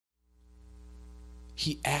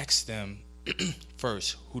he asked them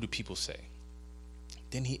first, who do people say?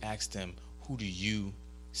 Then he asked them, who do you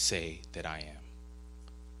say that I am?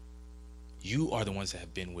 You are the ones that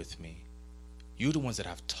have been with me. You're the ones that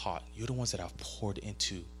I've taught. You're the ones that I've poured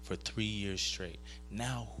into for 3 years straight.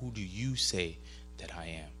 Now, who do you say that I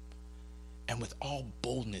am? And with all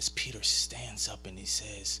boldness, Peter stands up and he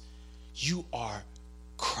says, you are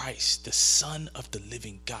Christ, the Son of the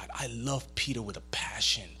living God. I love Peter with a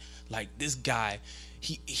passion. Like, this guy,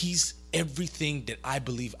 he's everything that I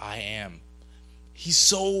believe I am. He's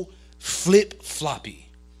so flip-floppy.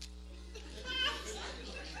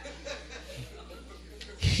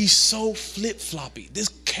 He's so flip-floppy.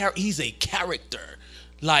 He's a character.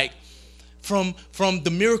 Like, from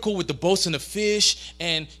the miracle with the boats and the fish,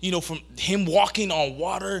 and from him walking on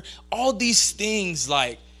water, all these things,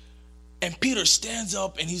 like, and Peter stands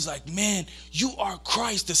up and he's like, man, you are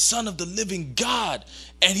Christ, the Son of the living God.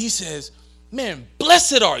 And he says, man,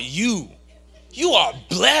 blessed are you. You are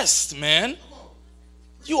blessed, man.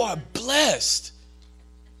 You are blessed.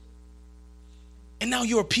 And now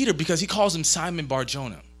you're Peter, because he calls him Simon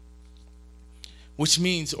Bar-Jonah, which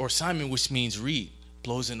means reed,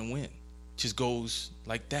 blows in the wind. Just goes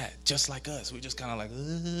like that, just like us. We're just kind of like,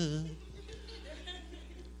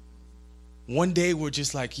 One day we're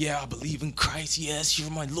just like, yeah, I believe in Christ. Yes,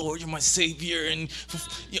 you're my Lord, you're my Savior, and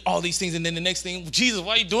all these things. And then the next thing, Jesus,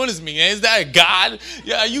 why are you doing this to me, man? Is that God?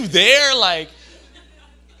 Yeah, are you there? Like,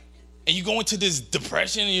 and you go into this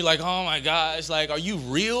depression and you're like, oh my gosh, like, are you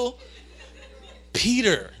real?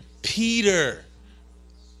 Peter.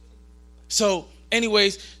 So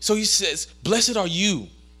anyways, so he says, blessed are you,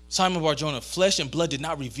 Simon Bar-Jonah. Flesh and blood did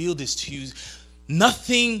not reveal this to you.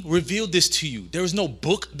 Nothing revealed this to you. There was no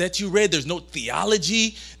book that you read. There's no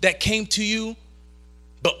theology that came to you.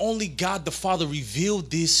 But only God the Father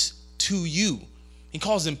revealed this to you. He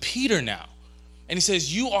calls him Peter now. And he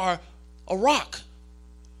says, you are a rock.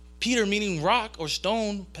 Peter meaning rock or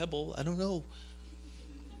stone, pebble, I don't know.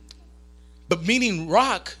 But meaning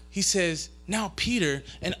rock, he says, now Peter,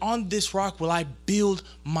 and on this rock will I build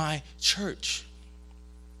my church.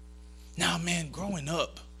 Now, man, growing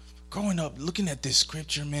up, looking at this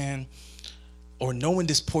scripture, man, or knowing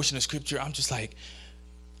this portion of scripture, I'm just like,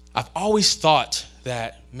 I've always thought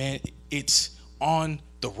that, man, it's on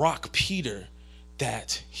the rock, Peter,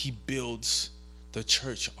 that he builds the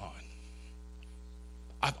church on.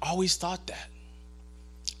 I've always thought that.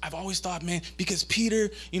 I've always thought, man, because Peter,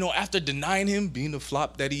 after denying him, being the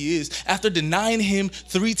flop that he is, after denying him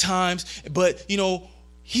 3 times, but,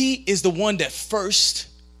 he is the one that first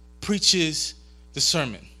preaches the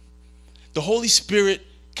sermon. The Holy Spirit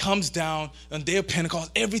comes down on the day of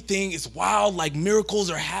Pentecost. Everything is wild, like miracles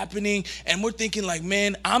are happening. And we're thinking like,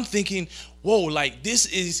 man, I'm thinking, whoa, like this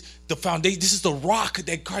is the foundation. This is the rock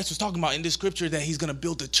that Christ was talking about in this scripture that he's going to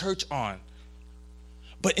build the church on.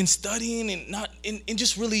 But in studying and not in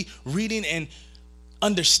just really reading and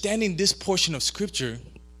understanding this portion of scripture,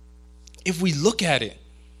 if we look at it,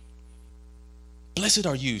 blessed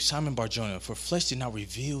are you, Simon Bar-Jonah, for flesh did not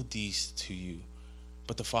reveal these to you,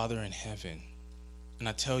 but the Father in heaven. And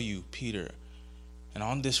I tell you, Peter, and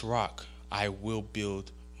on this rock I will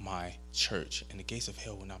build my church, and the gates of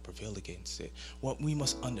hell will not prevail against it. What we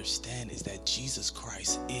must understand is that Jesus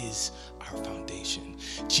Christ is our foundation.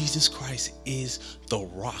 Jesus Christ is the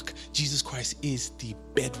rock. Jesus Christ is the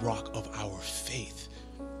bedrock of our faith.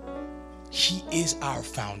 He is our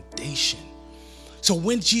foundation. So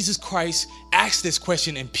when Jesus Christ asks this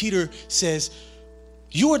question and Peter says,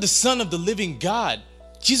 you are the Son of the living God,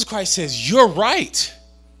 Jesus Christ says, you're right.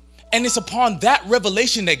 And it's upon that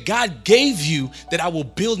revelation that God gave you that I will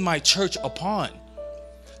build my church upon.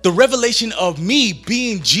 The revelation of me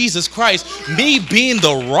being Jesus Christ, me being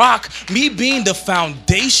the rock, me being the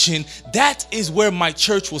foundation, that is where my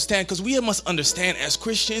church will stand. Because we must understand as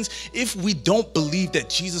Christians, if we don't believe that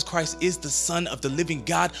Jesus Christ is the Son of the living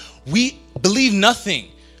God, we believe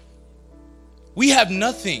nothing. We have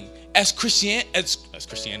nothing. As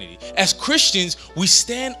Christianity, as Christians, we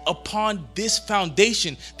stand upon this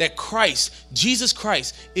foundation that Christ, Jesus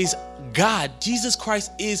Christ, is God. Jesus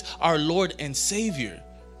Christ is our Lord and Savior.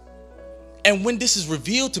 And when this is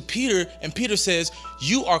revealed to Peter, and Peter says,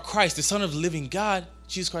 you are Christ, the Son of the living God,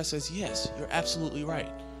 Jesus Christ says, yes, you're absolutely right.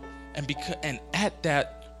 And at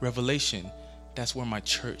that revelation, that's where my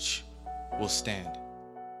church will stand.